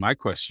My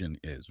question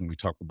is, when we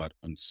talk about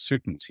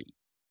uncertainty,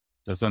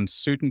 does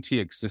uncertainty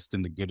exist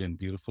in the good and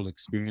beautiful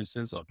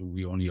experiences, or do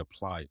we only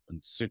apply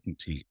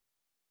uncertainty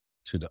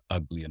to the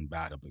ugly and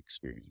bad of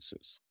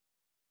experiences?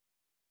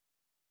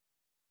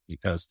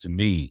 Because to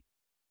me,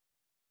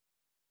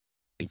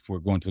 if we're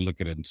going to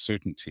look at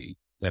uncertainty,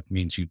 that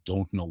means you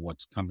don't know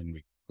what's coming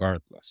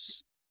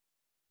regardless.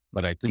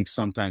 But I think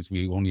sometimes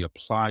we only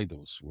apply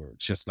those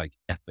words, just like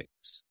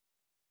ethics.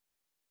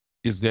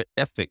 Is there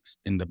ethics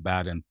in the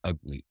bad and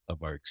ugly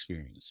of our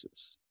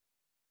experiences?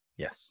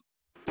 Yes.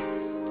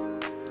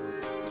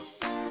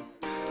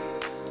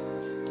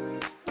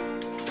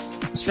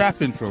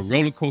 Strap in for a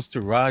roller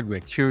coaster ride where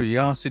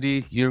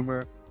curiosity,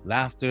 humor,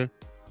 laughter,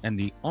 and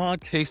the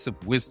odd case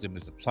of wisdom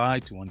is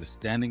applied to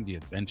understanding the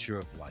adventure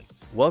of life.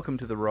 Welcome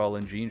to the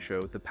Rawle Gene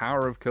Show, the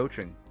power of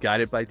coaching,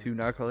 guided by two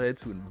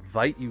knuckleheads who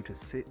invite you to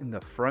sit in the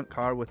front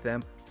car with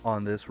them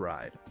on this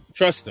ride.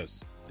 Trust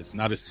us, it's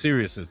not as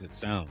serious as it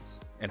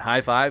sounds. And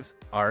high fives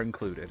are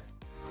included.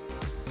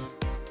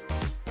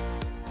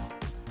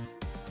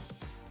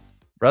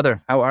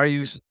 Brother, how are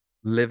you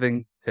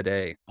living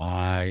today?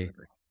 I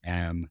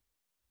am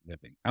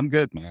living. I'm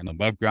good, man.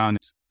 Above ground,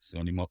 it's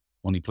the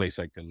only place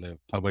I can live.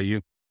 How about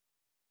you?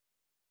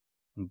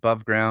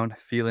 Above ground,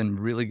 feeling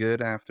really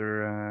good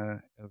after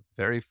a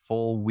very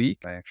full week.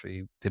 I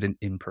actually did an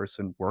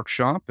in-person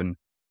workshop, and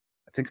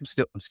I think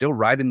I'm still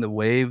riding the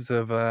waves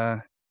of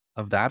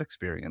that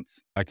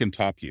experience. I can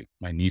top you.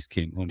 My niece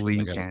came home.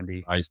 Lean I got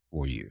candy. ice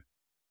for you.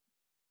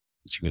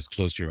 She goes,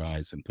 close your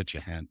eyes and put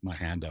my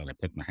hand out. I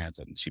put my hands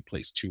out, and she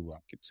placed 2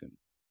 rockets in.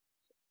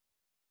 So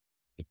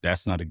if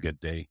that's not a good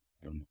day,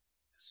 I don't know.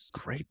 It's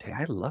Great day.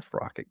 I love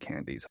rocket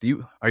candies.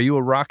 Are you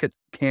a rocket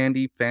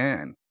candy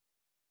fan?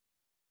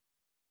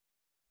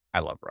 I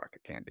love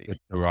rocket candy. good.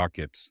 The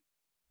rockets.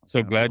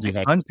 So glad you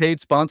had. Unpaid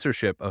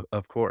sponsorship,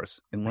 of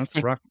course.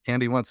 Unless Rocket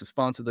Candy wants to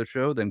sponsor the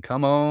show, then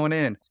come on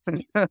in.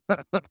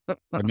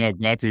 I'm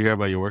glad to hear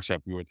about your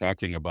workshop. We were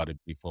talking about it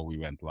before we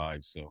went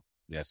live. So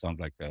yeah, sounds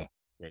like a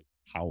very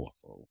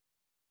powerful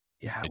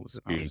Yeah, it was an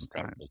experience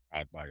awesome that time. was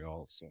had by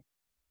all. So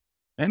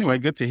anyway,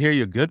 good to hear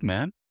you're good,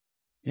 man.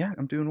 Yeah,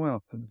 I'm doing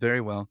well.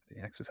 Very well.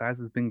 The exercise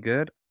has been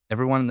good.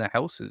 Everyone in the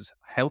house is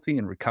healthy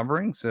and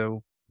recovering.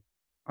 So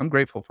I'm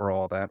grateful for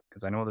all that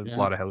because I know there's a Yeah.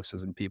 lot of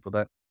houses and people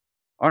that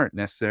aren't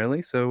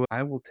necessarily. So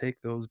I will take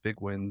those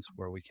big wins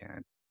where we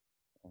can.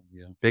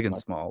 Yeah. Big and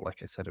Lots- small,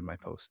 like I said in my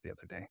post the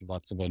other day.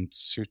 Lots of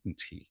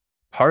uncertainty.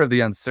 Part of the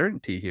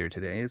uncertainty here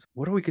today is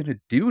what are we going to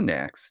do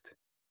next?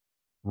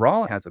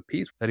 Rawle has a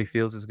piece that he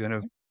feels is going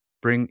to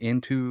bring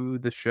into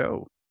the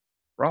show.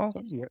 Rawle?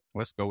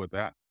 Let's go with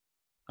that.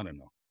 I don't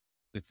know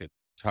if it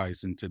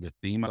ties into the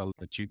theme. I'll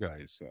let you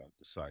guys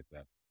decide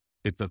that.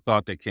 It's a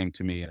thought that came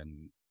to me,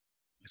 and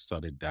I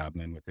started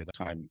dabbling with it.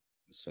 Time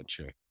is such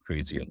a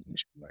crazy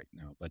illusion right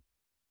now. But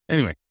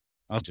anyway,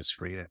 I'll just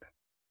read it.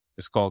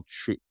 It's called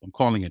Truth. I'm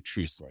calling it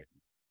Truth right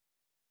now.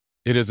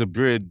 It is a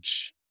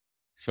bridge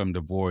from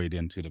the void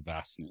into the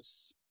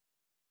vastness,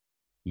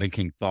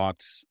 linking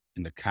thoughts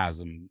in the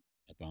chasm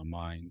of our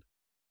mind.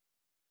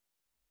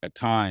 At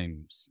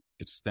times,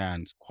 it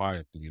stands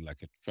quietly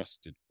like a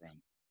trusted friend.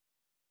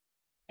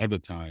 Other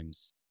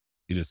times,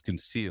 it is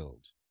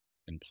concealed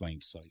in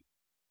plain sight.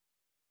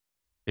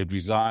 It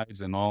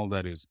resides in all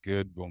that is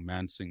good,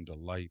 romancing the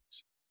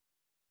light,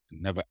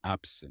 and never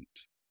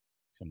absent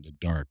from the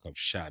dark of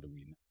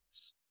shadowy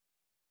nights.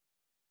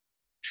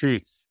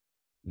 Truth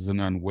is an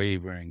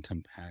unwavering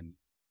companion,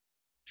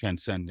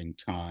 transcending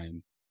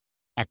time,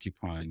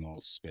 occupying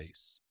all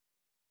space.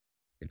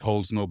 It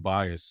holds no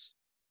bias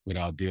with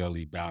our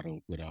daily battle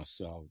with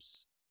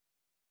ourselves.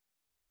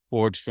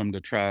 Forged from the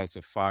trials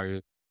of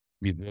fire,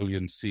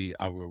 resiliency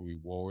our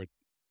reward.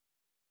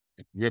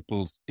 It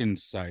ripples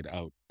inside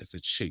out as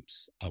it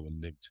shapes our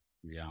lived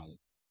reality.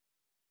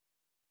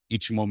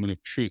 Each moment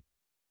of truth,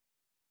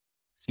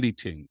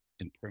 fleeting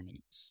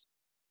impermanence.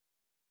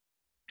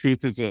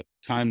 Truth is a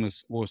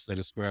timeless force that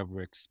is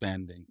forever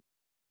expanding.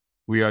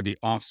 We are the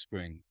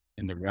offspring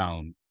in the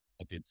realm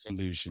of its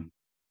illusion.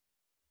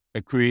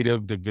 A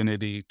creative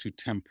divinity to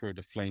temper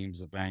the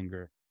flames of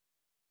anger.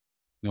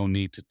 No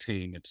need to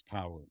tame its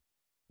power,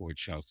 for it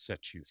shall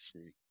set you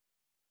free.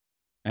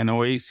 An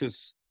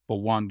oasis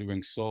for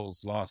wandering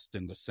souls lost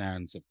in the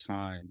sands of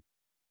time.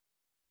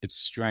 Its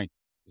strength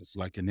is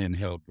like an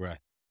inhaled breath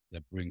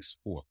that brings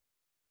forth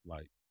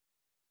life.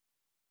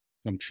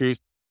 From truth,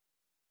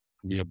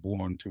 we are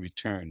born to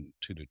return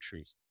to the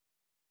truth.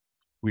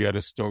 We are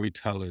the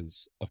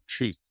storytellers of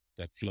truth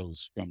that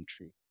flows from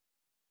truth.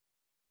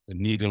 The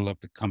needle of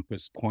the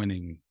compass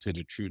pointing to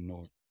the true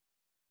north.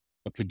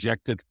 A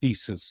projected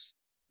thesis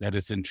that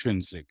is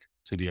intrinsic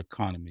to the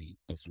economy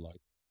of life.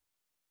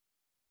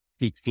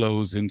 Heat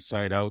flows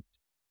inside out,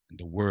 and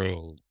the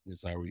world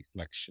is our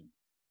reflection.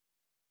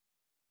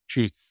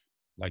 Truth,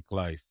 like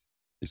life,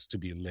 is to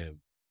be lived.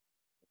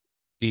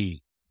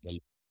 Be the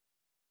life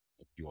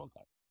of your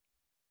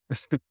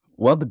life.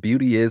 Well, the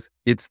beauty is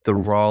it's the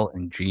Rawle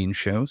and Gene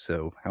Show.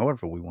 So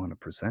however we want to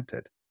present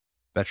it,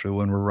 especially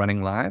when we're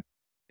running live,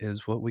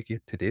 is what we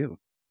get to do.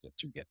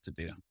 That you get to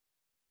do.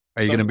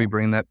 Are you So going to be yeah,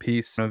 bringing that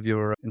piece of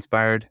your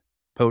inspired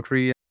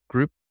poetry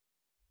group?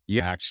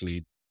 yeah, I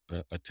actually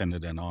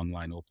attended an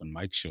online open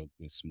mic show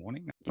this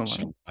morning, Oh, which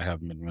wow. I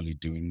haven't been really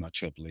doing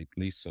much of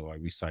lately. So I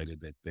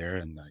recited it there,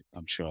 and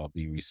I'm sure I'll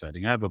be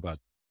reciting. I have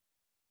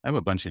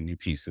a bunch of new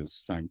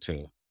pieces. Time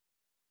to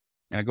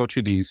I go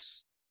through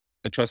these.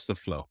 I trust the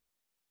flow,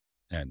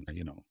 and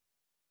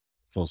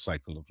full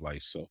cycle of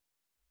life. So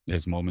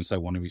there's moments I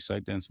want to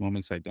recite, there's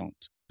moments I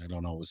don't. I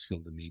don't always feel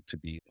the need to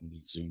be in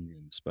these Zoom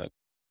rooms, but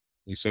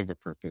they serve a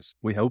purpose.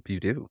 We hope you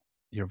do.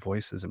 Your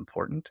voice is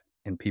important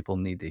and people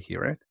need to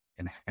hear it.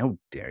 And how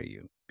dare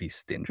you be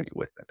stingy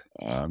with it?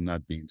 I'm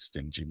not being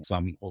stingy.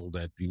 Some hold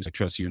that view. I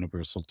trust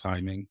universal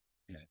timing.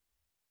 Yeah.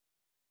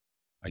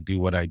 I do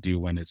what I do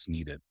when it's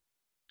needed.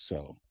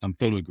 So I'm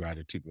filled with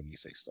gratitude when you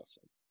say stuff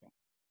like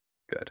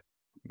that. Good.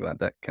 I'm glad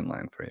that can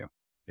land for you.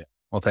 Yeah.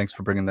 Well, thanks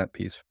for bringing that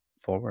piece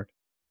forward.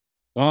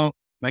 Well,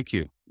 thank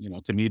you.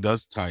 To me, it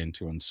does tie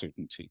into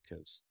uncertainty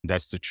because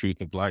that's the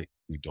truth of life.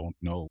 We don't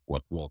know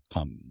what will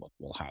come, what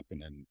will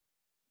happen. And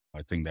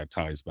I think that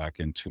ties back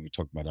into, we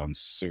talk about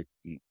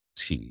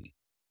uncertainty.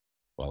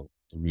 Well,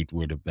 the root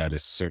word of that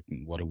is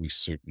certain. What are we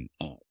certain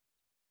of?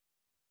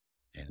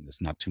 And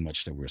there's not too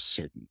much that we're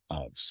certain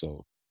of.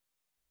 So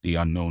the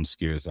unknown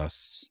scares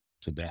us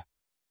to death.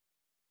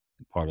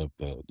 And part of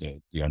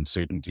the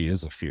uncertainty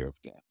is a fear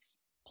of death,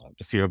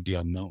 the fear of the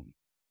unknown.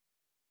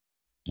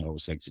 I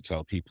always like to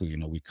tell people,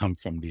 we come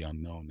from the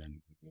unknown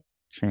and we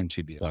turn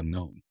to the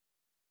unknown.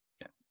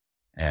 Yeah.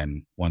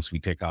 And once we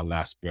take our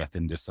last breath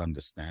in this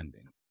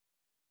understanding,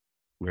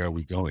 where are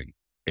we going?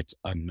 It's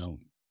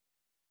unknown,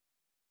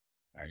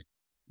 right?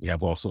 We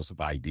have all sorts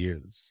of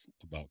ideas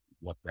about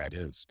what that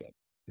is, but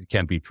it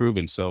can't be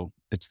proven. So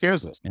it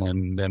scares us.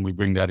 And then we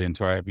bring that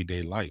into our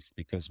everyday life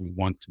because we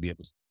want to be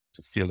able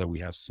to feel that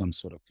we have some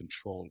sort of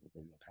control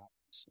over what happens.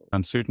 So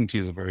uncertainty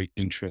is a very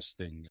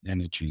interesting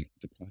energy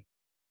to play.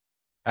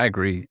 I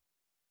agree.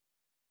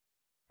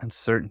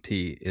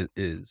 Uncertainty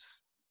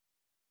is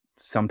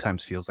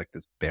sometimes feels like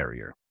this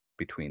barrier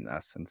between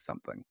us and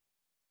something.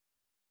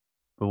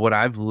 But what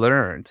I've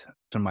learned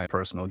in my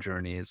personal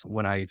journey is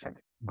when I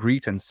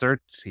greet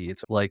uncertainty,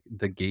 it's like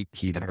the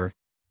gatekeeper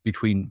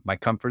between my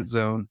comfort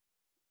zone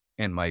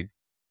and my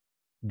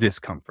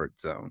discomfort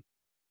zone.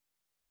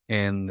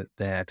 And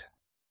that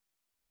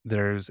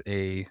there's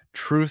a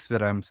truth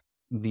that I'm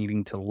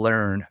needing to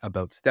learn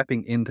about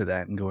stepping into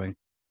that and going,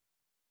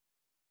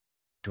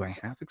 do I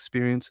have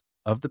experience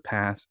of the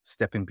past,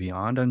 stepping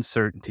beyond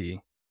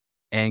uncertainty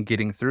and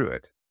getting through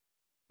it?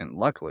 And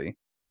luckily,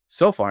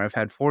 so far, I've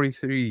had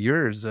 43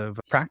 years of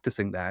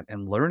practicing that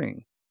and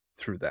learning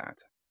through that.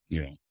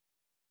 Yeah.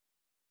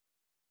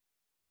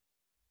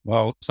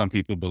 Well, some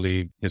people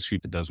believe history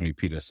doesn't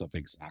repeat itself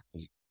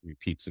exactly. It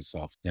repeats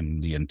itself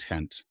in the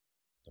intent,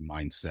 the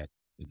mindset,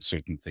 in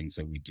certain things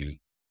that we do.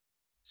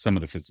 Some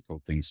of the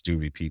physical things do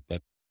repeat,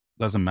 but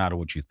doesn't matter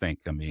what you think.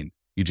 I mean,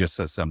 you just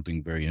said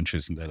something very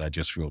interesting that I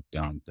just wrote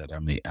down that I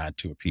may add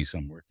to a piece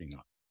I'm working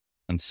on.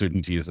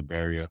 Uncertainty is a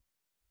barrier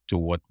to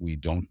what we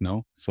don't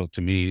know. So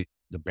to me,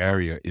 the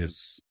barrier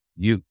is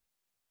you.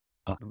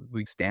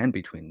 We stand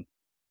between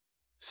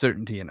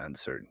certainty and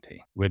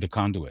uncertainty. We're the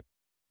conduit,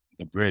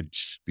 the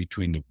bridge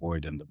between the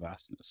void and the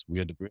vastness.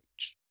 We're the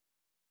bridge.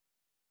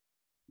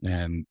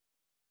 And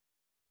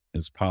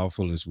as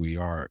powerful as we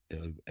are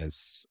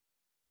as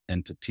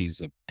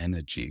entities of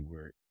energy,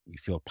 we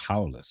feel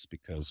powerless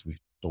because we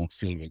don't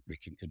feel like we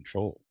can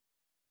control.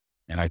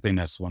 And I think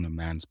that's one of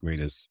man's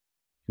greatest,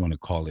 if you want to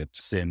call it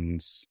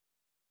sins.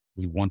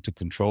 We want to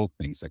control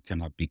things that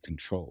cannot be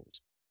controlled.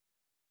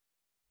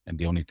 And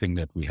the only thing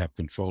that we have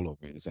control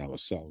over is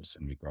ourselves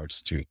in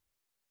regards to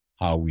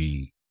how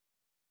we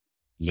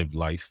live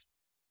life,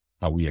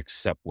 how we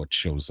accept what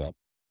shows up.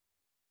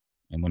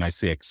 And when I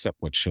say accept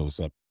what shows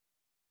up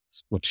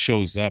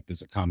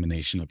is a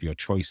combination of your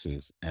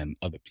choices and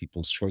other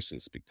people's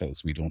choices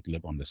because we don't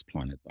live on this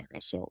planet by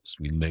ourselves.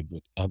 We live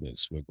with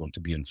others. We're going to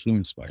be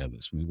influenced by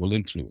others. We will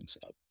influence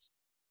others.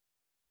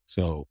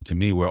 So to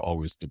me, we're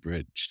always the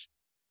bridge.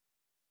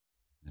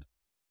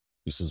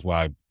 This is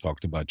why I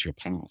talked about your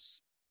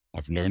past.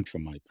 I've learned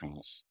from my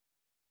past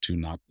to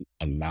not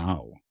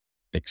allow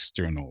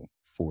external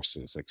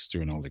forces,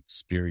 external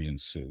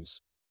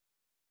experiences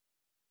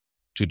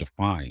to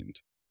define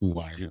who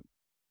I am.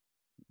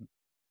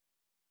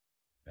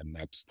 And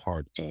that's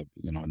part of,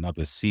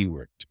 another C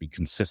word, to be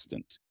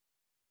consistent,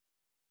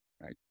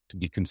 right? To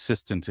be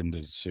consistent in the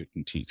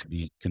uncertainty, to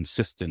be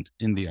consistent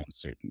in the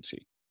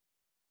uncertainty.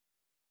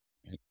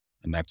 Right?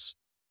 And that's,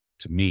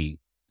 to me,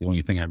 the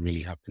only thing I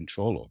really have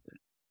control over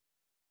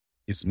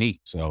is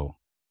me. So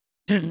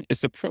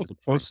it's a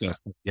process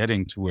of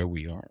getting to where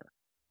we are.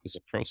 It's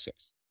a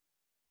process.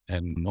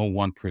 And no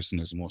one person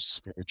is more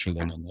spiritual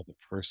than another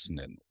person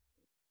and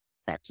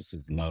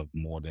practices love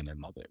more than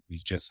another.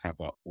 We just have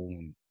our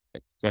own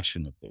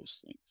expression of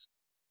those things.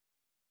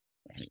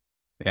 Right.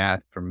 Yeah,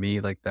 for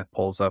me, like that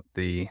pulls up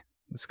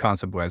this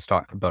concept where I was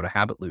talking about a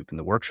habit loop in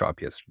the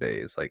workshop yesterday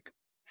is like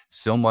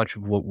so much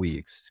of what we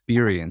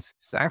experience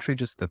is actually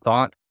just the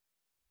thought,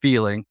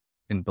 feeling,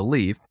 and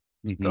belief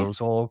Mm-hmm.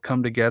 Those all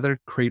come together,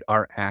 create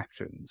our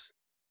actions.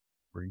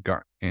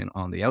 And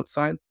on the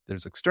outside,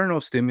 there's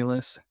external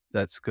stimulus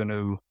that's going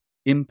to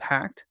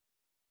impact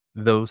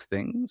those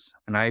things.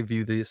 And I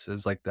view this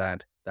as like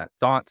that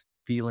thoughts,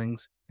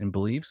 feelings, and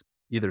beliefs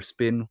either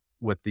spin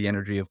with the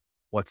energy of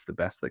what's the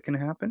best that can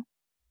happen,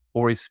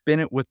 or we spin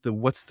it with the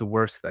what's the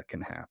worst that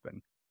can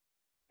happen.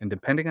 And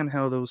depending on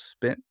how those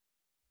spin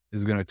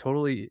is going to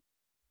totally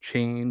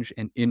change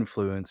and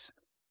influence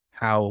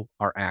how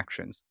our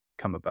actions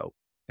come about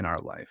in our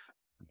life.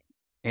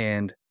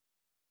 And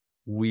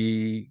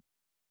we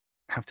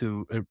have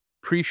to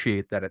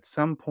appreciate that at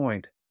some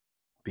point,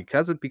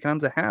 because it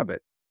becomes a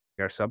habit,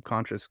 our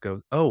subconscious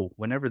goes, oh,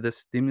 whenever this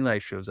stimuli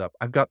shows up,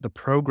 I've got the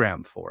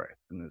program for it.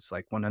 And it's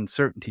like when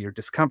uncertainty or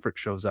discomfort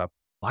shows up,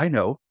 I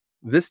know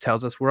this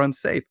tells us we're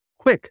unsafe.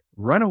 Quick,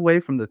 run away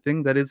from the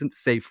thing that isn't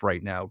safe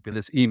right now.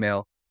 This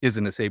email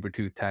isn't a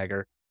saber-tooth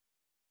tagger.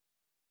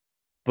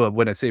 But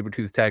when a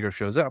saber-tooth tagger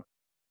shows up,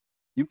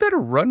 you better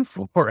run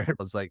for it.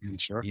 It's like,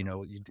 Sure.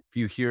 if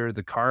you hear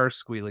the car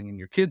squealing and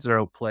your kids are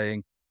out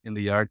playing in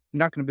the yard, you're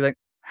not going to be like,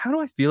 how do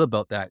I feel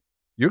about that?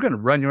 You're going to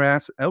run your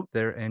ass out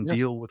there and Yes.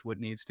 deal with what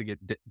needs to get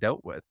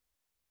dealt with.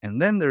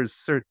 And then there's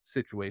certain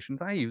situations.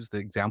 I use the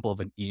example of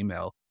an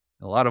email.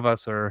 A lot of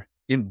us are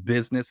in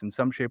business in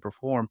some shape or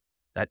form.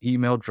 That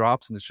email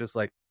drops and it's just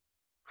like,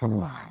 I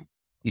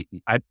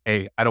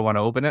don't want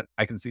to open it.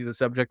 I can see the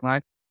subject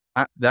line.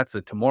 That's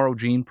a tomorrow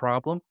gene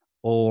problem,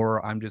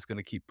 or I'm just going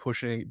to keep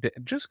pushing.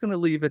 Just going to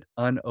leave it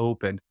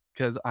unopened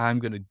because I'm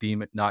going to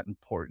deem it not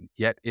important.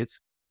 Yet it's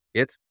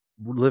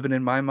living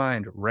in my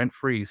mind rent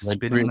free,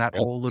 spinning that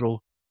whole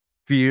little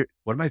fear.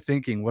 What am I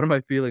thinking? What am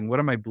I feeling? What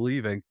am I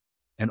believing?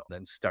 And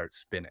then start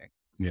spinning.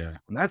 Yeah.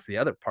 And that's the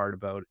other part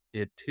about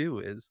it too,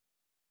 is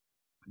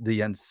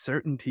the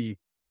uncertainty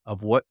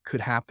of what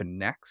could happen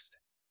next.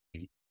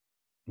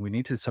 We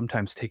need to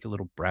sometimes take a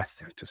little breath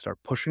to start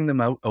pushing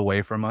them out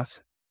away from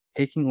us,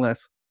 taking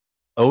less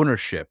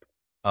ownership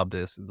of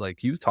this.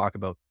 Like you talk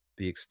about,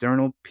 the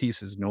external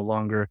pieces no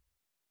longer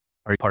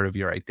are part of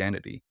your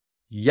identity.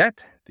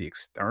 Yet the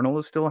external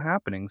is still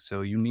happening.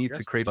 So you need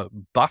to create a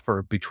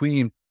buffer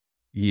between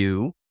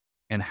you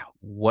and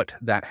what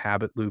that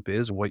habit loop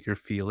is, what you're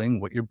feeling,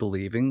 what you're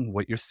believing,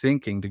 what you're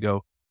thinking, to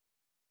go,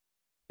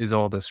 is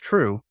all this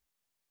true?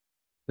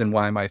 Then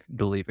why am I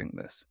believing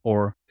this?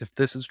 Or if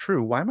this is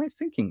true, why am I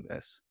thinking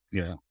this?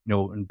 Yeah.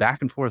 And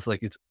back and forth,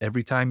 like it's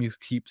every time you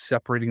keep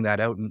separating that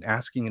out and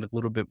asking it a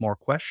little bit more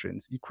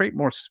questions, you create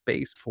more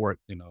space for it.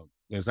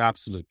 There's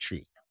absolute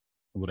truth.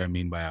 What I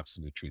mean by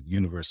absolute truth,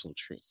 universal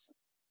truth,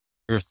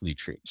 earthly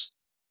truths.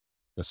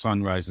 The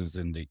sun rises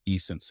in the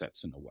east and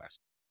sets in the west.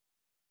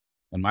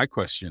 And my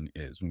question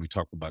is, when we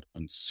talk about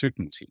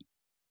uncertainty,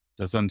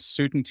 does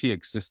uncertainty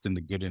exist in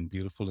the good and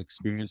beautiful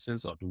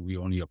experiences, or do we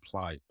only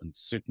apply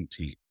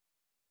uncertainty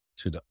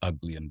to the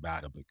ugly and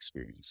bad of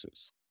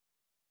experiences?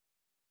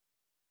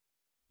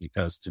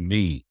 Because to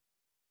me,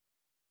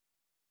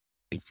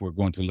 if we're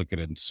going to look at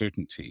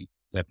uncertainty,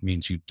 that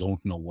means you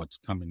don't know what's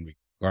coming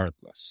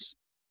regardless.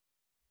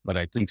 But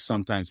I think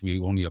sometimes we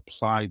only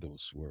apply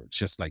those words,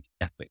 just like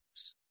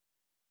ethics.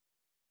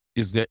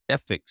 Is there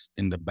ethics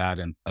in the bad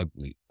and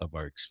ugly of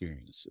our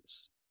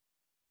experiences?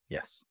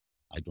 Yes.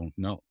 I don't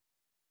know.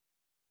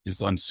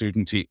 Is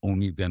uncertainty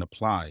only then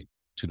applied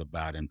to the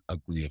bad and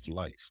ugly of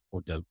life?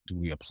 Or do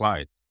we apply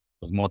it?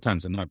 But more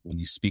times than not, when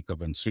you speak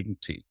of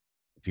uncertainty,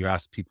 if you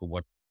ask people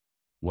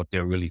what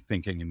they're really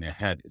thinking in their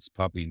head, it's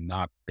probably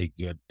not a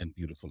good and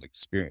beautiful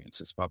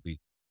experience. It's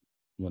probably,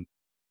 if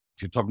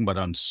you're talking about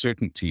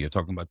uncertainty, you're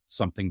talking about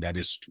something that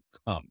is to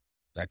come,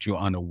 that you're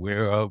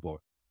unaware of, or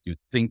you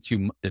think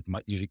you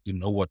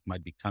know what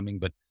might be coming,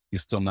 but you're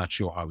still not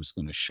sure how it's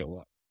going to show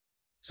up.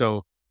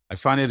 So I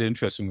find it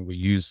interesting when we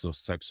use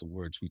those types of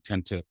words. We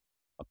tend to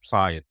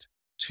apply it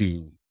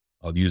to,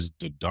 I'll use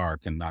the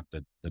dark, and not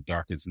that the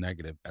dark is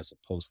negative, as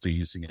opposed to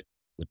using it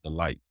with the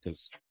light.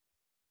 Because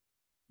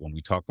when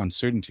we talk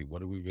uncertainty,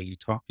 what are we really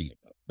talking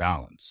about?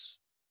 Balance,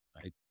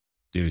 right?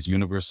 There's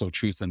universal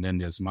truth, and then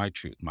there's my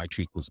truth. My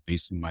truth is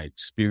based on my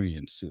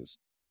experiences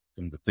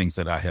and the things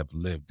that I have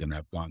lived and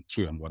I've gone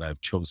through and what I've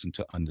chosen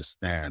to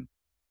understand.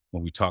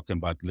 When we're talking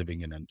about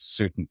living in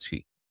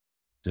uncertainty,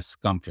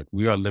 discomfort,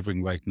 we are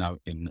living right now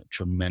in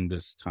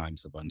tremendous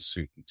times of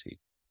uncertainty.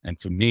 And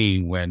for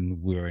me,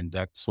 when we're in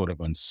that sort of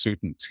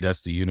uncertainty,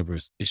 that's the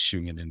universe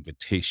issuing an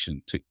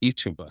invitation to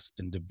each of us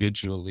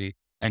individually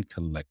and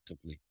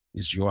collectively.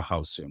 Is your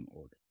house in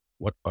order?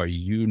 What are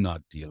you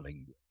not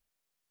dealing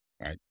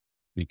with? Right?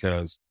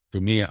 Because for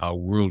me, our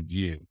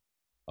worldview,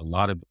 a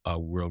lot of our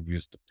worldview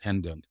is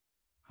dependent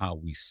how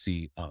we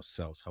see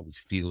ourselves, how we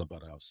feel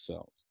about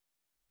ourselves.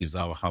 Is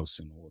our house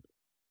in order?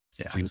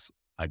 Yes.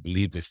 I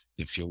believe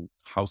if your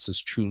house is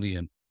truly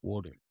in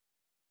order,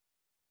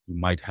 you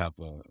might have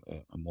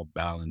a more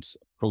balanced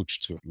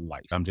approach to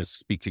life. I'm just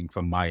speaking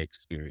from my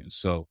experience.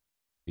 So,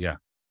 yeah.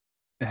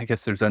 I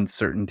guess there's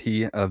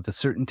uncertainty of the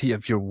certainty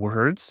of your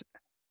words.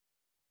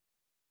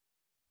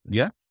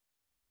 Yeah.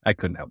 I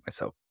couldn't help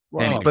myself.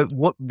 Well, But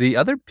what the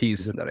other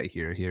piece that I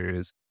hear here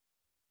is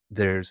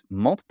there's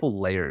multiple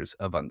layers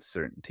of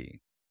uncertainty.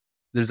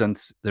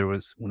 There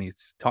was when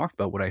he's talked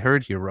about what I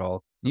heard here, Raul,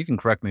 you can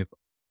correct me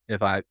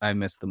if I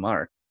missed the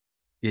mark,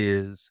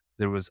 is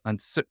there's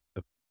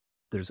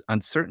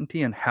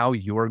uncertainty in how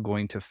you're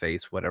going to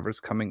face whatever's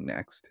coming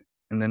next.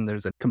 And then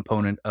there's a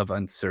component of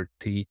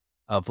uncertainty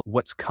of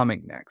what's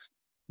coming next.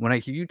 When I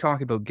hear you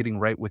talk about getting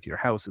right with your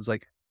house, it's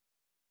like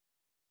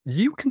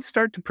you can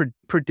start to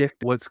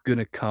predict what's going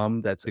to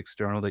come that's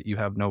external that you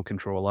have no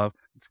control of.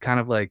 It's kind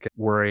of like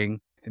worrying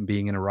and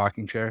being in a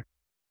rocking chair.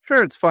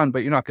 Sure, it's fun, but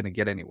you're not going to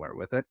get anywhere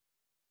with it.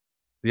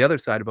 The other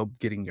side about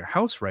getting your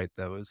house right,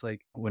 though, is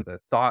like when the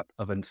thought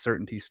of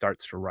uncertainty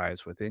starts to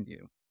rise within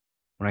you.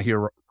 When I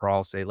hear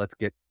Rawle say, let's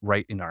get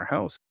right in our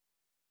house,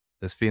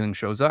 this feeling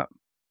shows up.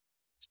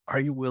 Are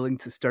you willing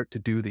to start to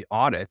do the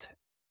audit,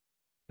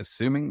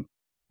 assuming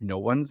no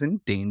one's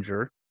in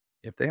danger?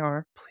 If they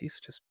are, please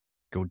just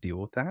go deal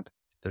with that.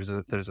 There's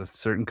a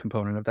certain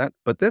component of that.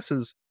 But this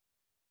is,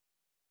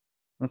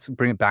 let's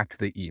bring it back to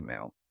the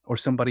email or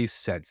somebody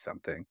said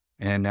something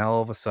and now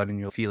all of a sudden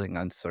you're feeling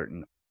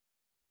uncertain.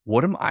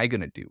 What am I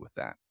going to do with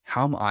that?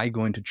 How am I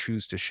going to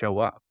choose to show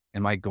up?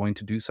 Am I going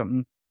to do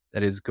something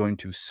that is going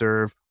to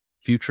serve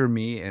future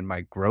me and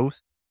my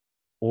growth?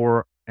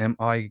 Or am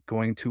I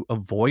going to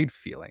avoid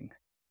feeling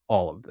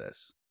all of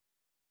this?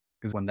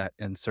 Because when that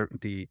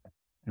uncertainty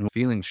and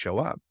feelings show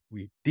up,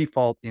 we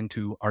default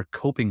into our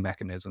coping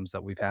mechanisms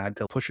that we've had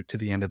to push it to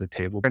the end of the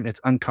table. And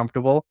it's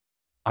uncomfortable.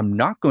 I'm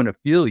not going to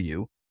feel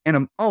you. And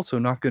I'm also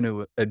not going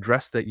to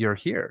address that you're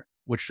here,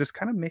 which just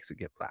kind of makes it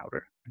get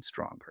louder and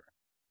stronger.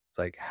 It's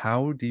like,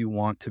 how do you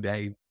want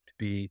to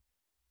be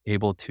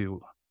able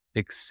to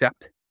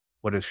accept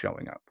what is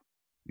showing up?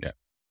 Yeah.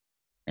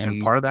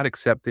 And part of that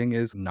accepting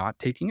is not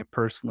taking it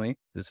personally.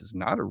 This is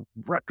not a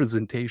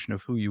representation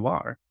of who you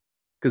are,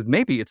 because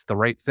maybe it's the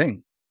right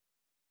thing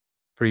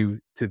for you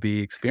to be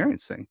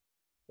experiencing.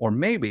 Or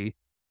maybe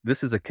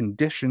this is a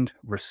conditioned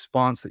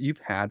response that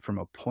you've had from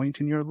a point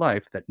in your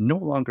life that no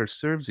longer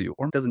serves you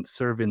or doesn't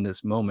serve in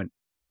this moment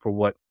for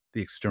what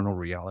the external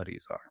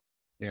realities are.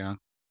 Yeah.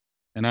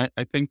 And I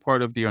think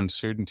part of the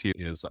uncertainty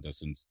is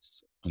does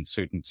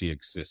uncertainty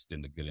exist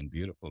in the good and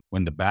beautiful.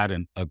 When the bad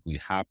and ugly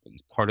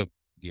happens, part of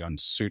the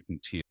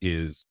uncertainty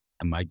is,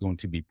 am I going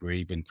to be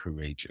brave and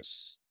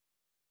courageous?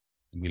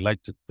 And we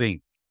like to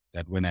think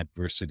that when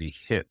adversity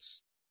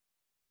hits,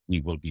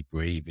 we will be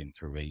brave and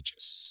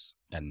courageous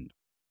and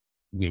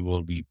we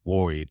will be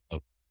void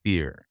of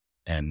fear.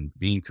 And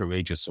being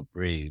courageous or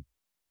brave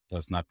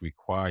does not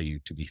require you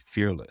to be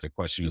fearless. The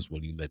question is,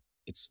 will you let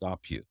it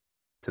stop you?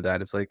 To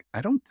that, it's like,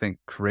 I don't think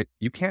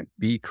you can't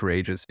be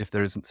courageous if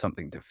there isn't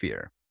something to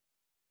fear.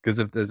 Because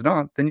if there's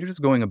not, then you're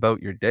just going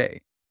about your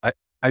day.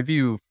 I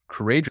view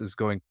courageous as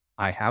going,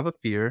 I have a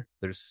fear.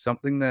 There's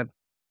something that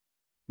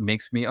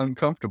makes me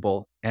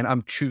uncomfortable and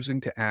I'm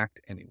choosing to act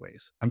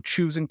anyways. I'm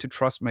choosing to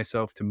trust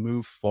myself to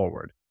move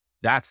forward.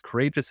 That's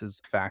courageous as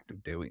the fact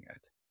of doing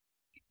it.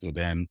 So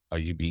then are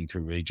you being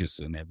courageous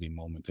in every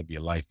moment of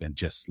your life and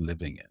just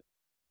living it?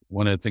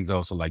 One of the things I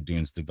also like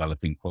doing is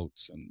developing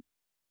quotes, and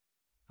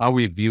how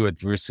we view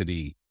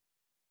adversity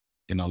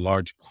in a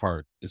large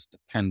part is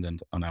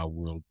dependent on our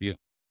worldview,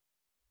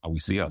 how we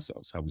see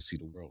ourselves, how we see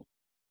the world.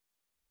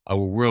 Our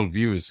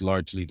worldview is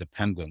largely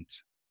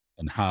dependent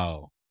on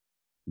how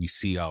we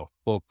see our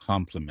full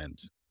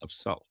complement of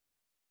self.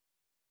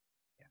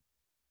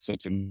 So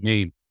to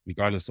me,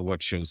 regardless of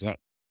what shows up,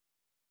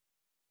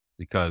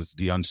 because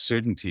the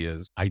uncertainty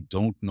is, I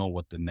don't know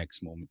what the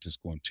next moment is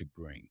going to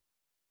bring.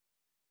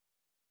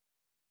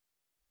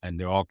 And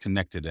they're all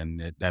connected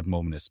and that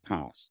moment is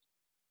past.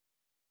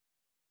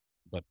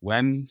 But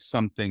when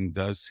something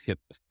does hit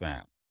the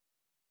fan,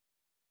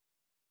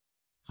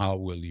 how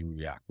will you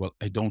react? Well,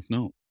 I don't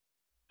know.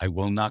 I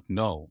will not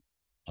know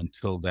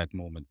until that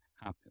moment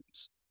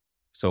happens.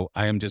 So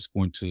I am just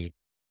going to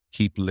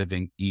keep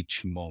living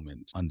each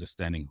moment,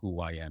 understanding who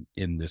I am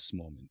in this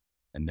moment,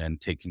 and then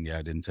taking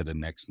that into the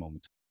next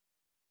moment.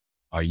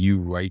 Are you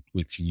right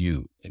with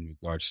you in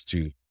regards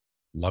to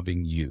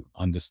loving you,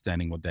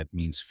 understanding what that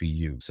means for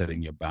you,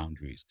 setting your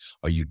boundaries?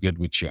 Are you good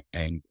with your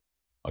anger?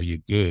 Are you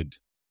good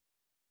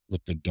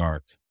with the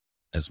dark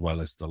as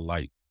well as the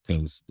light?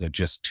 Because they're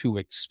just two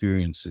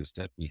experiences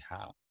that we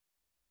have.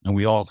 And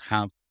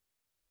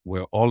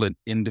we're all an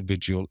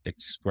individual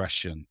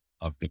expression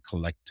of the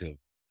collective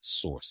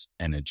source,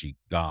 energy,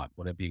 God,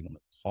 whatever you want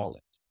to call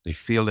it. They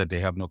feel that they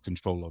have no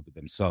control over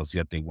themselves,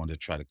 yet they want to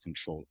try to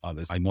control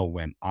others. I know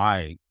when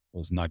I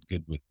was not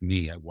good with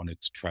me, I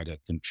wanted to try to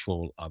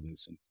control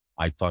others. And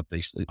I thought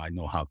I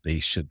know how they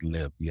should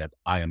live, yet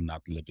I am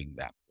not living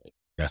that way.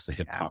 That's the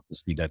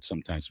hypocrisy that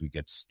sometimes we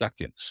get stuck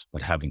in.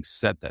 But having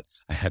said that,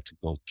 I had to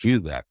go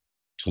through that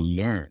to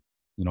learn.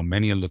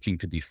 Many are looking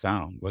to be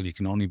found. Well, you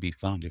can only be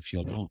found if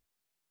you're alone.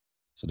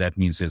 So that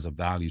means there's a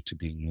value to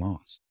being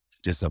lost.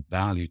 There's a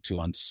value to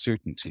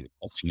uncertainty. The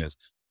question is,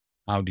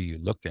 how do you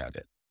look at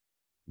it?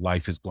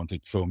 Life is going to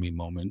throw me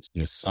moments.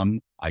 There's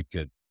some I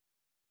could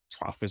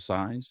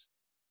prophesize,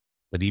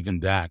 but even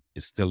that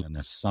is still an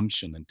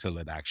assumption until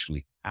it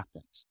actually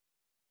happens.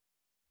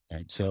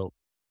 Right? So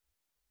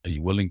Are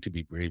you willing to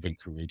be brave and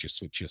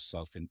courageous with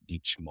yourself in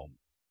each moment?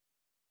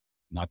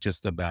 Not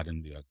just the bad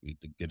and the ugly,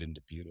 the good and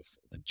the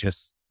beautiful, and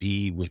just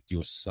be with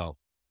yourself.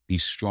 Be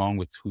strong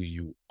with who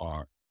you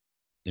are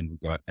in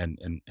regard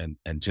and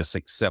just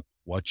accept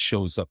what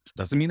shows up.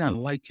 Doesn't mean I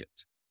like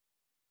it,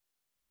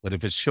 but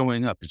if it's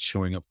showing up, it's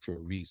showing up for a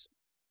reason.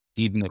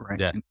 Even if Right.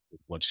 death is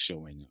what's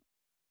showing up.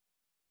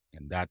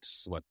 And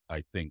that's what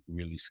I think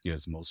really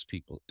scares most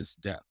people is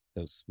death,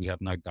 because we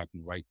have not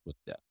gotten right with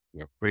death.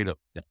 We're afraid of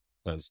death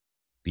because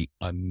the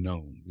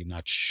unknown, we're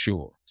not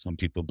sure. Some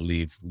people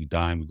believe we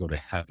die and we go to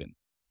heaven.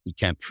 We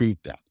can't prove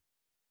that.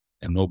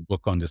 And no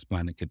book on this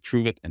planet can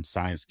prove it, and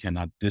science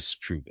cannot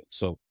disprove it.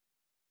 So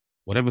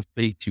whatever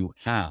faith you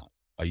have,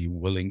 are you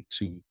willing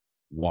to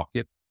walk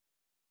it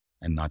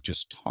and not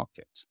just talk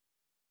it?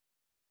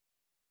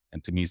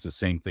 And to me, it's the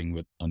same thing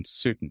with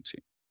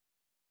uncertainty.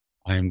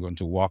 I am going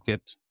to walk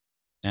it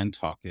and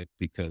talk it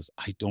because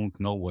I don't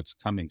know what's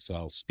coming. So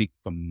I'll speak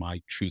from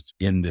my truth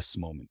in this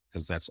moment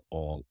because that's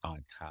all I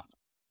have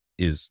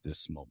is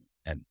this moment.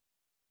 And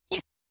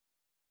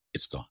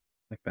it's gone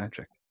Like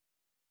magic.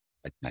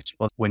 like magic.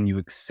 Well, when you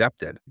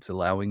accept it, it's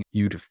allowing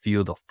you to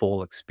feel the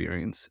full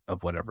experience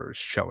of whatever is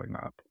showing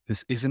up.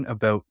 This isn't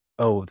about,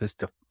 oh, this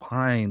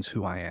defines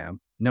who I am.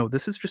 No,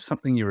 this is just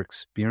something you're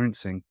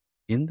experiencing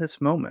in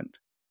this moment.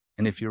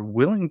 And if you're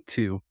willing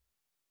to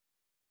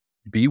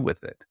be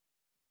with it,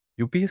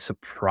 you'll be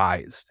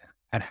surprised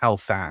at how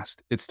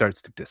fast it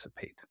starts to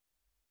dissipate.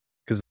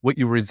 Because what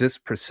you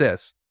resist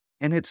persists,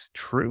 and it's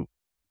true,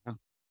 Yeah.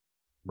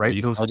 right?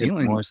 You Those hug it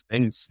more feelings,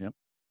 things. Yeah.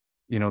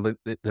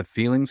 the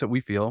feelings that we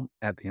feel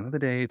at the end of the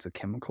day, it's a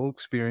chemical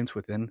experience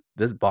within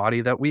this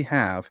body that we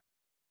have,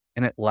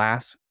 and it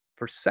lasts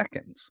for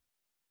seconds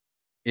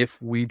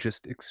if we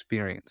just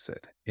experience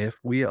it, if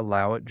we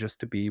allow it just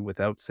to be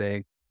without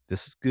saying,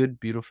 this is good,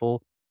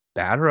 beautiful,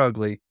 bad or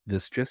ugly,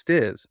 this just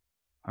is.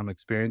 I'm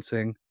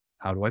experiencing,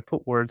 how do I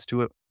put words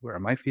to it? Where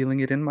am I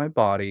feeling it in my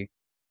body?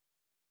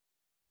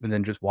 And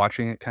then just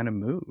watching it kind of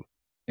move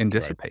and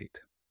Right. dissipate.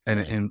 And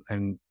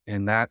Right.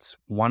 and that's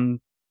one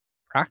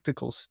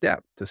practical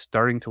step to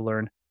starting to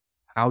learn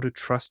how to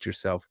trust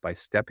yourself by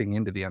stepping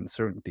into the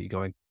uncertainty,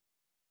 going,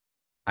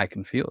 I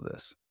can feel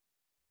this.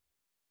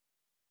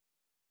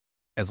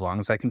 As long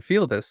as I can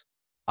feel this,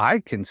 I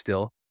can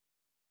still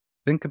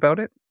think about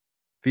it,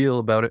 feel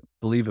about it,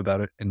 believe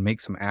about it, and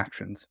make some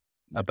actions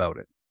Yeah. about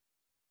it.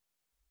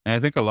 And I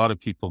think a lot of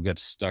people get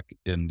stuck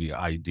in the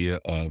idea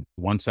of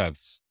once I've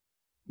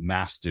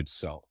mastered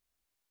self,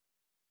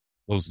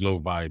 those low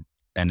vibe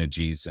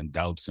energies and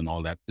doubts and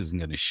all that isn't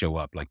going to show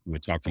up. Like we were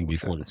talking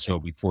before the Bullshit. show,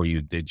 before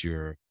you did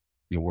your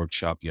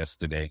workshop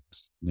yesterday,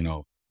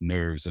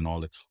 nerves and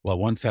all that. Well,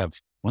 once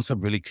I've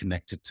really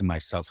connected to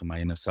myself and my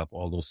inner self,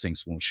 all those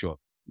things won't show up.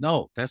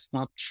 No, that's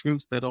not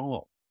truth at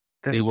all.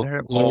 They They're will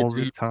there all the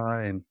always,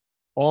 time.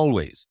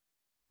 always.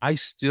 I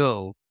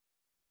still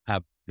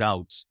have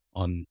doubts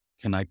on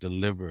can I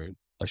deliver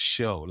a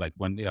show? Like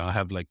when I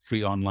have like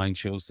 3 online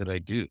shows that I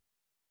do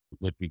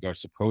with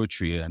regards to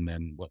poetry and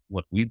then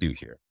what we do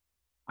here.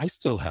 I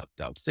still have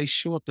doubts. They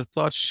show up, the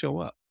thoughts show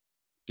up.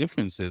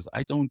 Difference is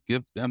I don't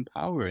give them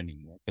power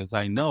anymore because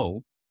I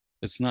know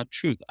it's not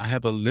truth. I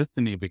have a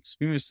litany of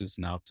experiences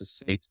now to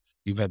say,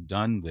 you have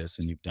done this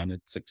and you've done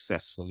it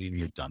successfully and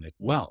you've done it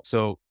well.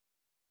 So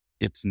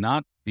it's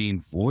not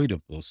being void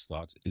of those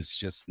thoughts. It's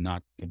just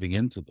not giving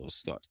into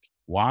those thoughts.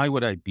 Why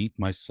would I beat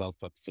myself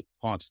up for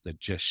thoughts that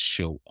just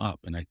show up?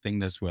 And I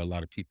think that's where a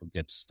lot of people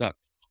get stuck.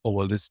 Oh,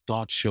 well, this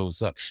thought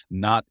shows up.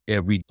 Not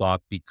every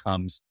thought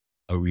becomes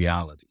a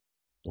reality.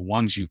 The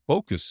ones you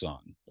focus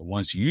on, the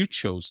ones you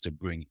chose to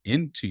bring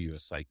into your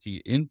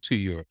psyche, into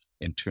your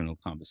internal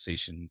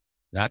conversation,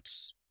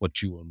 that's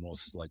what you will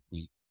most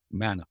likely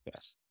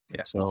manifest.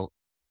 Yeah. So,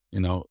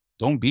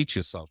 don't beat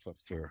yourself up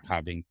for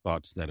having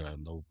thoughts that are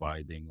low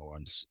vibing or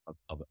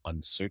of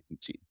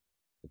uncertainty.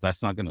 'Cause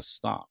that's not going to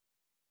stop.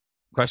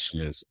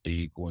 Question is, are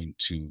you going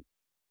to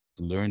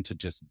learn to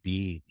just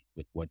be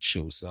with what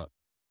shows up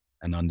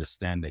and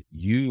understand that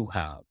you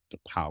have the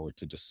power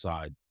to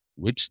decide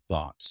which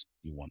thoughts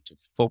you want to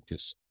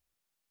focus,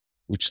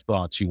 which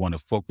thoughts you want to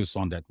focus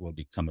on that will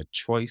become a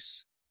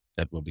choice,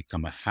 that will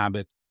become a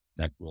habit,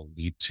 that will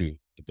lead to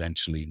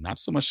eventually not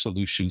so much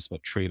solutions,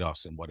 but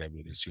trade-offs in whatever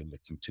it is you're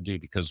looking to do.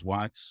 Because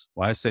why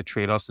I said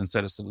trade-offs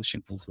instead of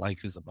solution? Because life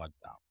is about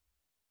doubt.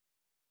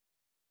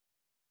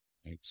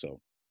 Right?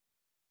 So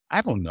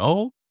I don't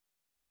know.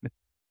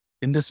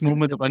 In this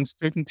moment of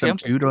uncertainty, Some I'm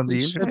just dude on looking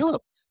the shut internet.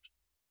 up.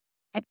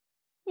 I,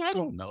 I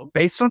don't know.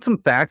 Based on some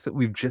facts that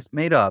we've just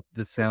made up,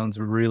 this sounds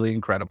really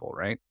incredible,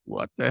 right?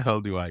 What the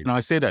hell do I? Now I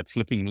say that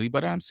flippingly,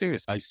 but I'm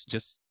serious.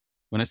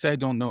 When I say I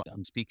don't know,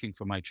 I'm speaking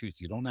for my truth.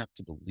 You don't have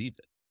to believe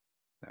it.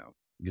 No.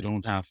 You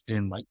don't have to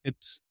And like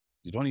it.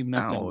 You don't even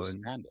have to now,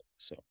 understand it.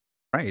 So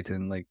right.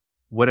 And like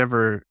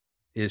whatever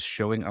is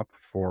showing up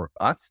for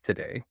us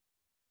today,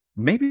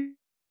 maybe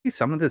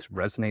some of this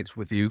resonates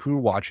with you who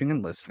are watching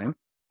and listening,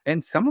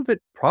 and some of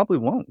it probably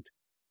won't.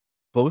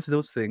 Both of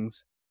those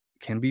things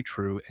can be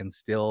true and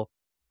still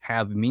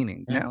have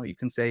meaning. yeah, Now you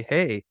can say,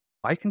 hey,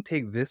 I can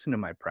take this into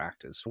my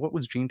practice. What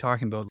was Gene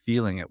talking about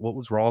feeling it? What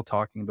was Rawle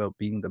talking about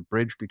being the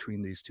bridge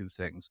between these two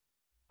things?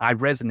 I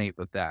resonate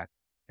with that.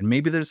 And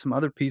maybe there's some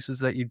other pieces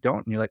that you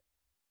don't. And you're like,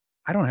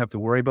 I don't have to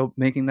worry about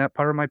making that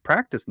part of my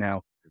practice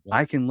now.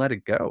 I can let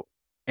it go.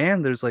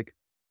 And there's like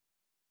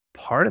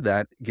part of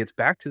that gets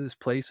back to this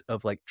place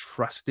of like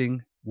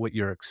trusting what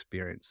you're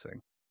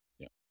experiencing,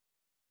 Yeah.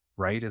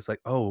 right? It's like,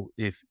 oh,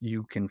 if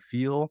you can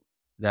feel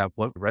that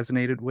what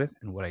resonated with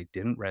and what I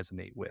didn't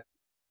resonate with,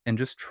 and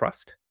just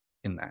trust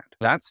in that,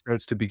 that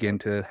starts to begin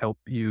to help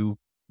you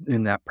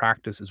in that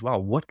practice as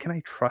well. What can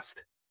I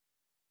trust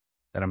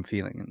that I'm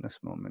feeling in this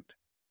moment?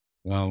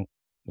 Well,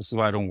 this is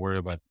why I don't worry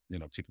about,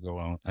 people go,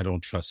 "Well, I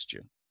don't trust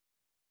you.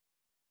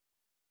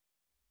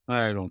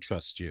 I don't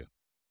trust you."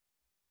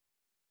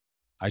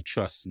 I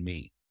trust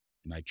me,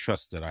 and I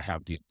trust that I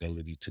have the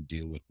ability to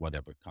deal with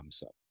whatever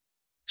comes up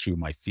through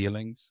my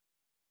feelings,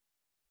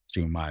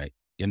 through my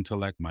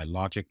intellect, my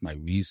logic, my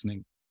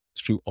reasoning,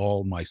 through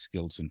all my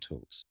skills and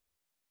tools.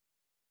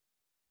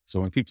 So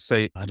when people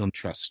say, "I don't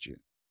trust you,"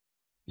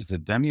 is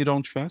it them you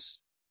don't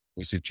trust?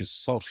 Or is it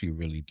yourself you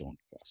really don't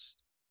trust?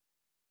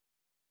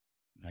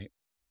 Right?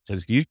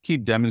 Because you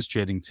keep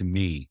demonstrating to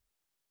me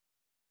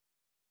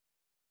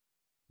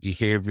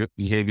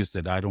behaviors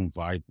that I don't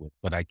vibe with,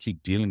 but I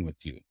keep dealing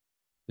with you.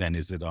 Then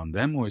is it on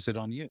them or is it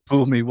on you?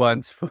 Fool me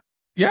once.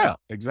 Yeah,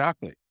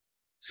 exactly.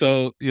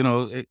 So,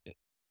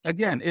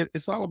 again,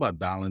 it's all about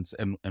balance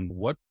and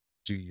what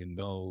do you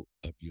know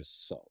of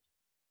yourself?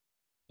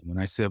 And when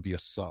I say of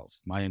yourself,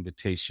 my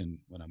invitation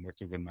when I'm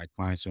working with my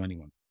clients or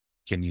anyone,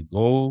 can you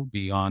go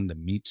beyond the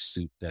meat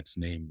suit that's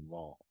named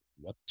raw?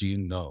 What do you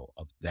know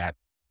of that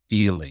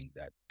feeling,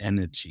 that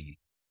energy,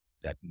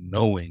 that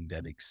knowing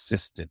that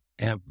existed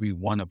every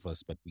one of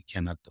us, but we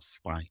cannot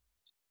define?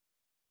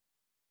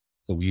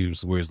 So we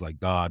use words like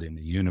God and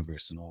the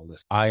universe and all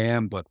this. I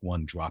am but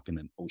one drop in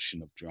an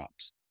ocean of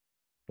drops.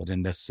 But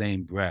in the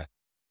same breath,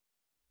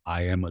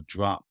 I am a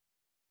drop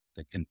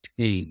that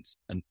contains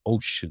an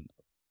ocean of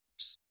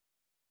drops.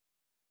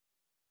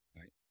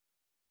 Right?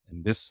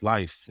 And this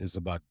life is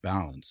about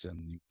balance,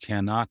 and you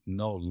cannot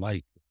know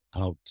light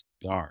without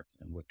dark.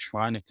 And we're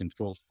trying to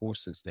control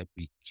forces that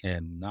we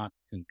cannot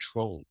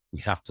control. We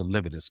have to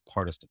live it as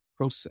part of the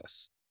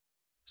process.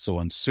 So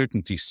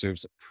uncertainty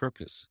serves a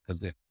purpose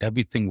because if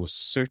everything was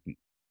certain,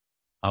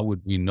 how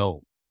would we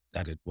know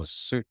that it was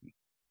certain?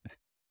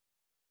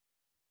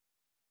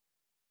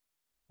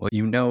 Well,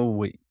 you know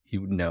what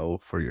you know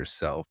for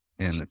yourself.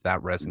 And if that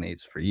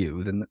resonates for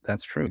you, then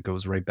that's true. It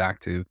goes right back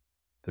to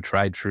the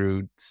tried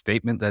true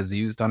statement that's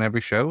used on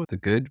every show: the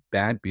good,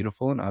 bad,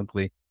 beautiful, and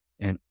ugly.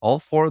 And all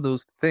four of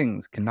those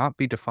things cannot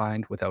be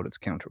defined without its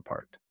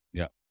counterpart.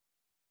 Yeah.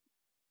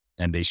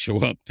 And they show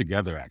up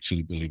together,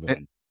 actually, believe it or It,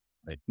 not.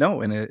 Right.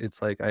 no, and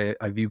it's like I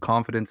view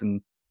confidence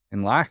and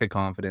lack of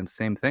confidence,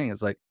 same thing.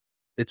 It's like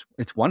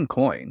it's one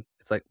coin.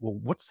 It's like, well,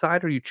 what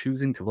side are you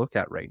choosing to look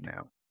at right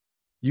now?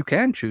 You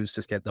can choose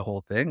to get the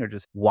whole thing or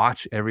just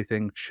watch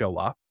everything show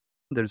up.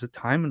 There's a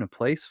time and a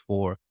place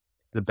for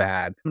the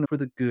bad and for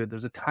the good.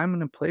 There's a time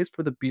and a place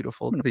for the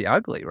beautiful and the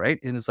ugly, right?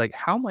 And it's like,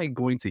 how am I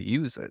going to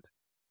use it?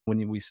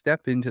 When we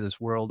step into this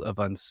world of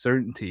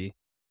uncertainty,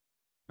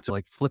 to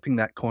like flipping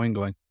that coin,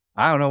 going,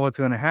 I don't know what's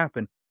going to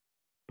happen,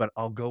 but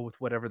I'll go with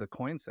whatever the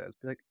coin says.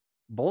 Be like,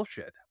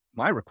 bullshit.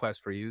 My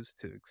request for you is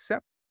to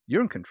accept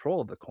you're in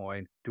control of the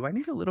coin. Do I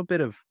need a little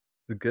bit of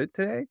the good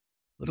today? A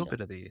little Yeah.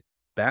 bit of the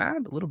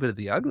bad, a little bit of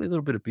the ugly, a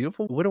little bit of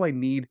beautiful? What do I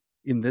need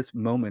in this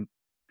moment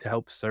to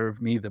help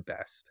serve me the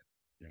best?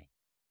 Yeah.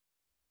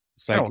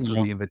 It's And like,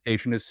 also the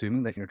invitation,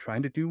 assuming that you're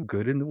trying to do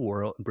good in the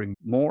world and bring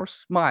more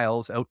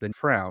smiles out than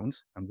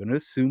frowns. I'm going to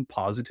assume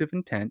positive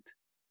intent.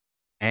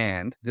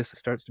 And this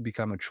starts to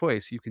become a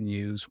choice you can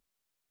use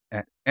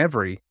at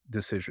every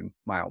decision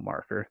mile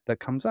marker that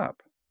comes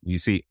up. you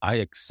see, I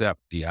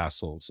accept the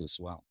assholes as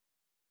well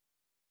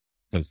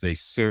because they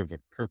serve a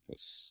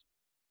purpose.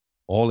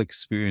 All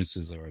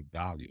experiences are of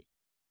value,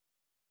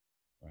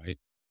 right?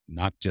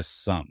 Not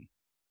just some,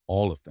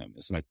 all of them.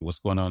 It's like what's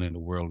going on in the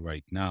world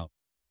right now.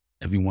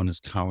 Everyone is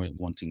currently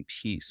wanting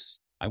peace.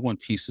 I want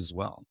peace as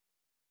well.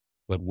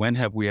 But when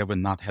have we ever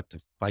not had to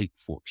fight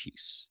for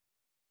peace?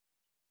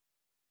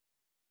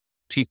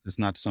 Peace is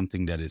not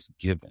something that is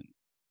given.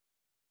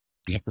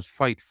 You have to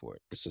fight for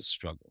it. It's a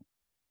struggle.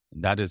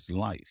 And that is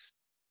life.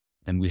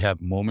 And we have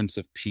moments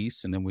of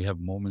peace and then we have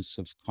moments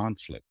of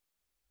conflict.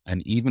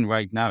 And even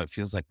right now, it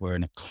feels like we're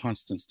in a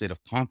constant state of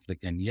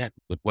conflict. And yet,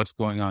 with what's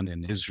going on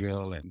in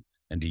Israel and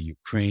the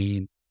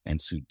Ukraine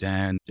and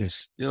Sudan, there's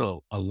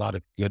still a lot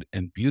of good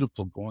and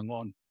beautiful going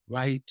on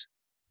right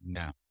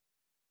now.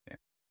 Yeah.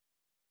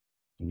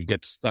 And we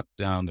get stuck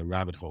down the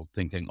rabbit hole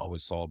thinking, oh,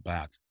 it's all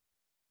bad.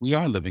 We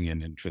are living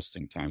in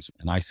interesting times.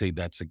 And I say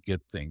that's a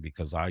good thing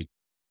because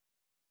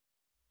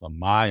from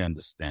my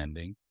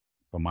understanding,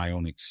 from my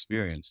own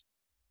experience,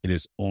 it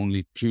is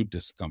only through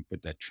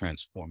discomfort that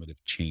transformative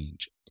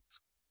change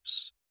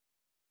occurs.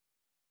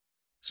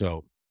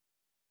 So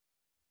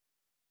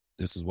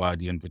this is why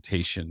the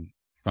invitation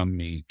from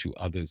me to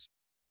others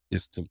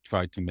is to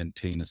try to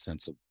maintain a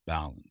sense of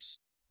balance.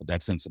 But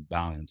that sense of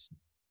balance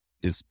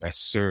is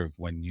best served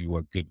when you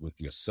are good with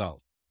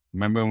yourself.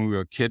 Remember when we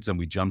were kids and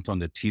we jumped on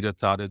the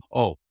teeter-totter?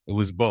 Oh, it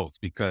was both,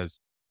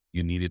 because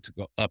you needed to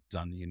go up,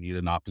 down, you need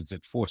an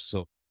opposite force.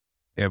 So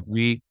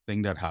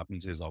everything that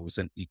happens is always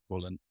an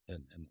equal and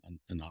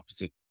an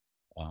opposite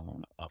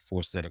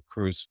force that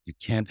occurs. You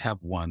can't have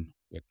one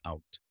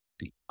without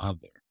the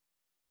other.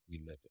 We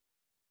live it.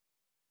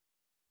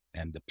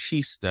 And the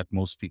peace that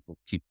most people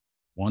keep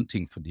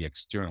wanting for the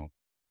external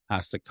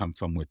has to come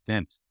from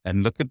within.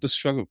 And look at the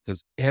struggle,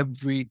 because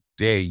every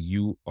day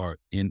you are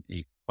in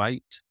a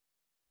fight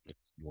with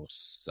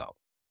yourself,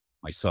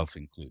 myself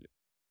included.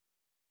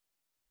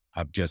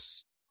 I've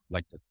just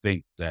like to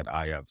think that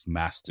I have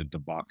mastered the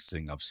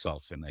boxing of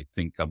self, and I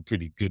think I'm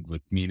pretty good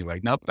with me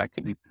right now, but I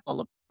could be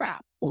full of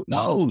crap. Who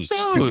knows?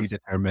 To be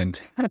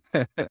determined.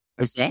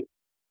 What's that?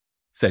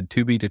 Said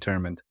to be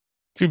determined.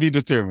 To be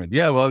determined.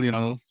 Yeah, well,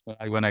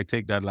 when I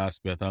take that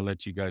last breath, I'll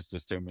let you guys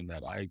determine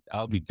that.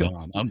 I'll be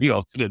gone. I'll be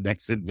off to the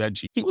next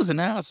adventure. He was an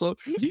asshole.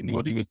 He knew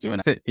what he was doing.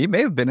 He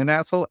may have been an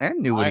asshole and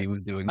knew what he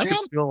was doing. I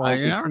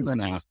am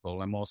an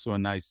asshole. I'm also a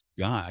nice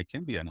guy. I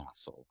can be an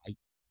asshole.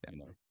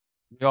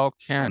 We all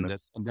can.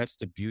 That's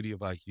the beauty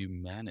of our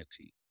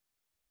humanity.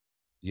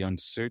 The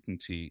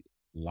uncertainty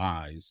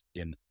lies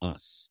in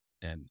us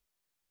and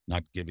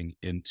not giving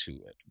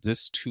into it.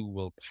 This too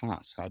will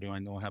pass. How do I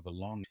know? I have a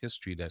long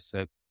history that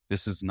said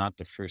this is not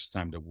the first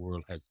time the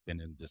world has been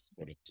in this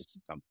sort of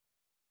discomfort.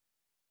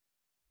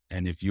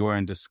 And if you're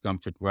in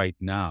discomfort right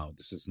now,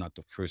 this is not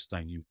the first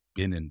time you've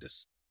been in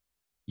this.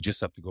 You just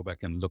have to go back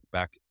and look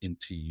back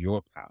into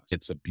your past.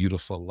 It's a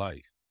beautiful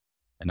life.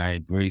 And I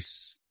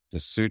embrace the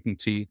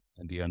certainty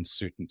and the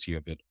uncertainty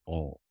of it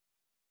all.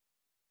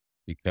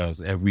 Because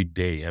every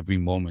day, every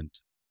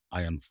moment,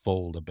 I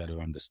unfold a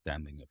better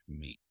understanding of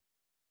me.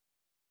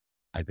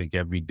 I think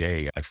every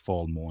day I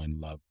fall more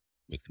in love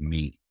with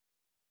me.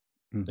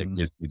 Mm-hmm. That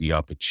gives me the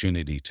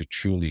opportunity to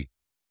truly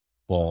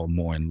fall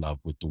more in love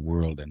with the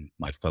world and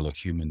my fellow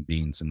human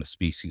beings and the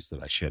species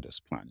that I share this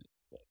planet.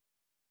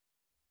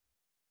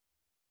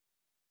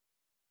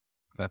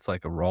 That's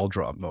like a Rawle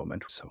drop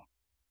moment. So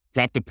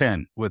drop the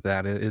pen. With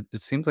that, it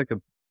seems like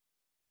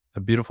a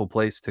beautiful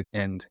place to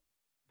end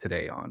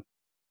today on.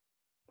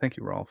 Thank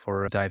you, Rawle,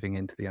 for diving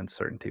into the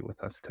uncertainty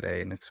with us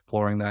today and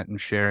exploring that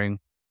and sharing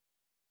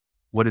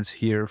what is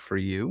here for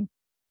you.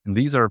 And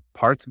these are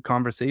parts of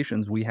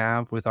conversations we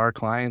have with our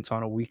clients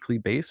on a weekly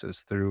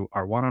basis through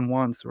our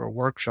one-on-ones, through our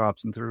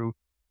workshops, and through,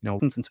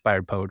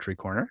 Inspired Poetry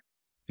Corner.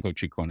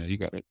 Poetry Corner, you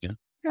got it, yeah.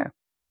 Yeah.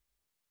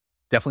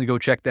 Definitely go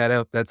check that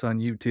out. That's on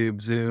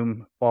YouTube,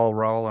 Zoom, follow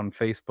Rawle on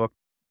Facebook.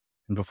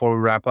 And before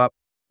we wrap up,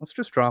 let's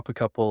just drop a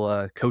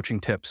couple coaching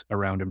tips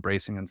around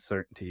embracing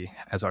uncertainty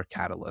as our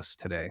catalyst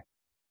today.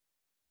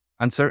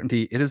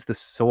 Uncertainty, it is the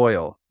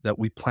soil that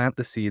we plant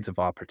the seeds of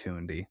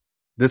opportunity.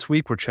 This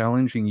week, we're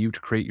challenging you to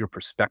create your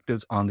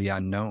perspectives on the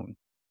unknown.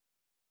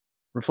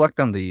 Reflect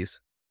on these.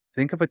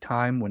 Think of a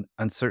time when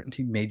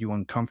uncertainty made you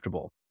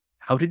uncomfortable.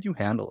 How did you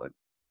handle it?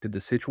 Did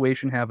the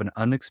situation have an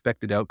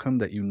unexpected outcome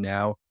that you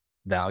now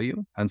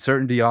value?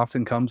 Uncertainty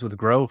often comes with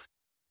growth.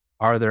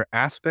 Are there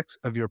aspects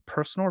of your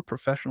personal or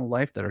professional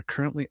life that are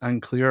currently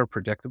unclear or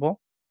predictable?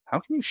 How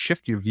can you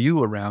shift your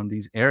view around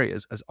these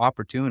areas as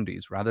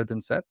opportunities rather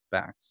than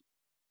setbacks?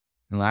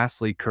 And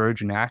lastly,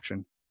 courage and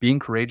action. Being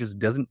courageous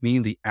doesn't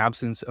mean the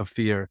absence of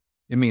fear.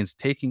 It means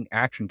taking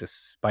action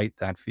despite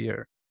that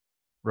fear.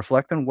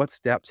 Reflect on what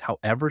steps,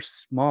 however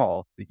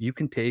small, that you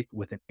can take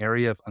with an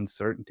area of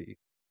uncertainty.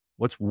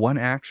 What's one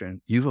action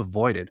you've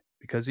avoided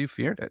because you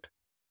feared it?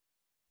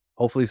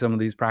 Hopefully some of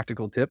these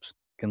practical tips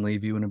can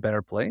leave you in a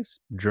better place.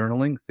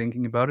 Journaling,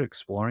 thinking about it,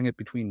 exploring it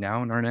between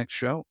now and our next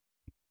show.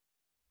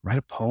 Write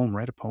a poem.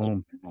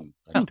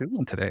 I'm doing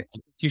one today.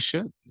 You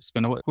should.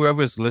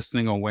 Whoever's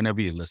listening or whenever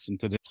you listen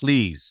to this,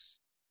 please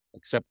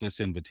accept this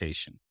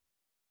invitation.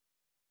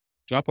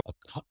 Drop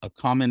a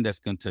comment that's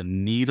going to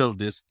needle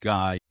this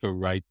guy to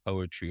write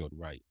poetry or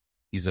write.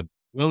 He's a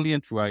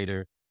brilliant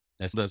writer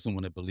that doesn't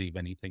want to believe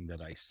anything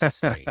that I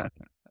say.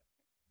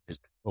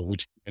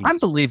 I'm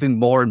believing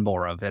more and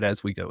more of it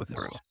as we go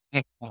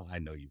through. I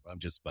know you. I'm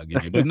just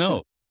bugging you. But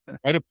no,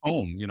 write a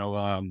poem.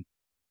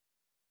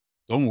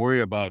 Don't worry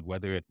about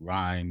whether it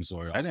rhymes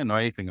or I didn't know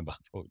anything about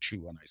poetry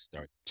when I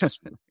started.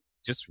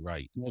 Just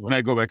write. When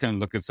I go back and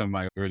look at some of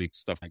my early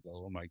stuff, I go,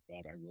 oh my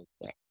God, I wrote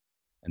that.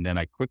 And then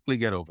I quickly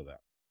get over that.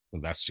 So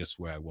that's just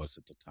where I was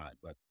at the time.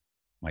 But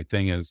my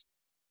thing is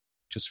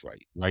just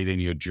write. Write in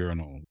your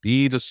journal.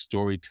 Be the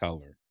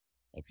storyteller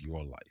of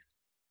your life.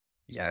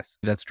 Yes.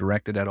 That's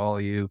directed at all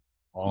of you.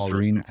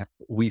 Serene,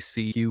 we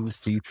see you,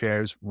 see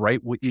chairs.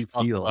 Write what you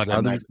feel.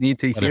 Others need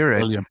to hear it.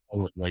 Brilliant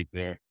poet right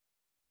there.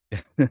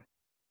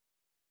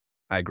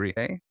 I agree.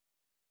 Hey,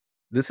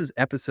 this is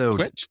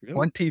episode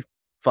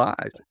 25.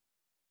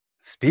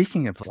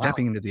 Speaking of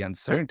stepping into the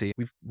uncertainty,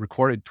 we've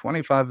recorded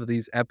 25 of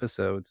these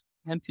episodes.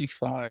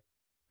 25.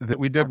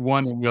 We did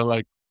one and we're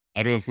like,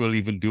 I don't know if we'll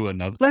even do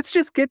another. Let's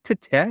just get to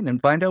 10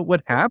 and find out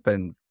what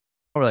happens.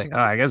 We're like,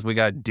 I guess we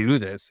got to do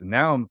this. And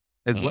now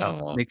as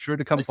well, make sure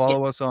to come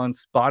follow us on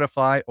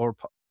Spotify or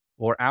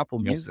or Apple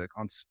Yes. Music.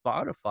 On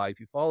Spotify, if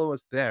you follow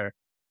us there,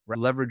 we're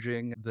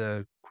leveraging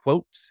the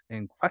quotes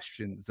and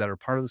questions that are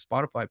part of the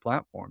Spotify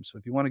platform. So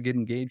if you want to get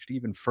engaged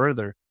even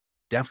further,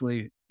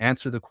 definitely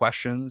answer the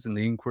questions and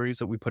the inquiries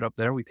that we put up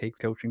there. We take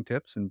coaching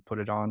tips and put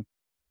it on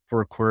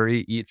for a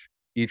query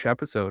each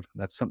episode.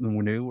 That's something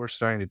new we're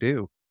starting to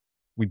do.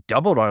 We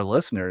doubled our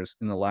listeners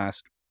in the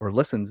last or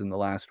listens in the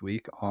last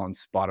week on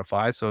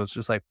Spotify. So it's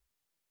just like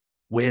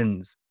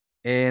wins.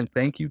 And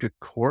thank you to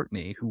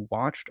Courtney, who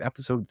watched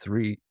episode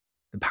 3,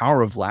 The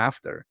Power of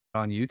Laughter,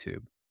 on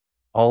YouTube.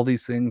 All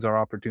these things are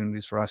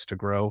opportunities for us to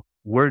grow.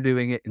 We're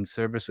doing it in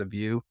service of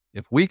you.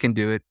 If we can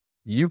do it,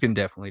 you can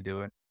definitely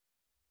do it.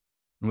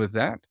 And with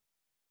that,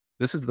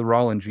 this is the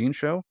Rawle Gene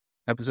Show,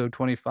 episode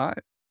 25.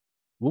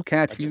 We'll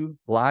catch you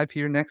live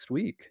here next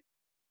week.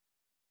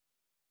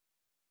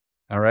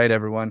 All right,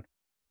 everyone.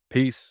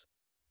 Peace.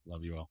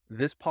 Love you all.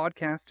 This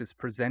podcast is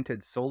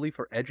presented solely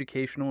for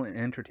educational and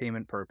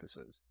entertainment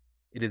purposes.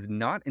 It is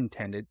not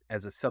intended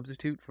as a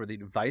substitute for the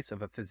advice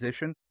of a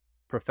physician,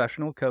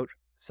 professional coach,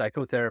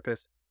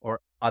 psychotherapist,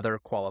 or other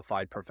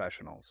qualified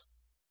professionals.